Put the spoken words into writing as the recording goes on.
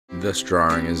This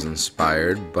drawing is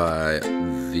inspired by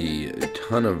the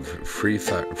ton of free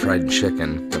fried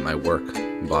chicken that my work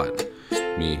bought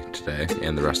me today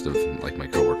and the rest of like my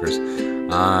coworkers.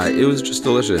 It was just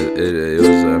delicious. It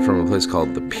was from a place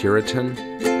called the Puritan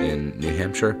in New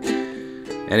Hampshire.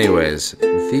 Anyways,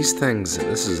 these things,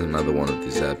 this is another one of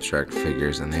these abstract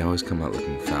figures, and they always come out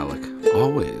looking phallic.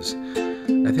 Always.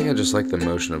 I think I just like the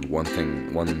motion of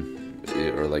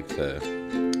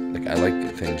I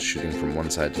like things shooting from one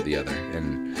side to the other,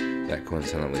 and that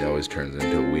coincidentally always turns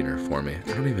into a wiener for me.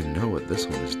 I don't even know what this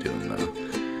one is doing, though.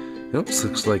 It almost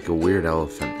looks like a weird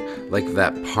elephant. Like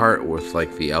that part with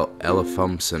like the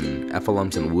elephants and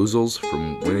woozles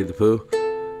from Winnie the Pooh.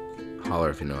 Holler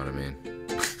if you know what I mean.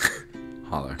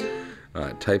 Holler.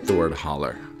 Type the word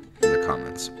holler in the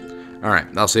comments. Alright,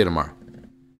 I'll see you tomorrow.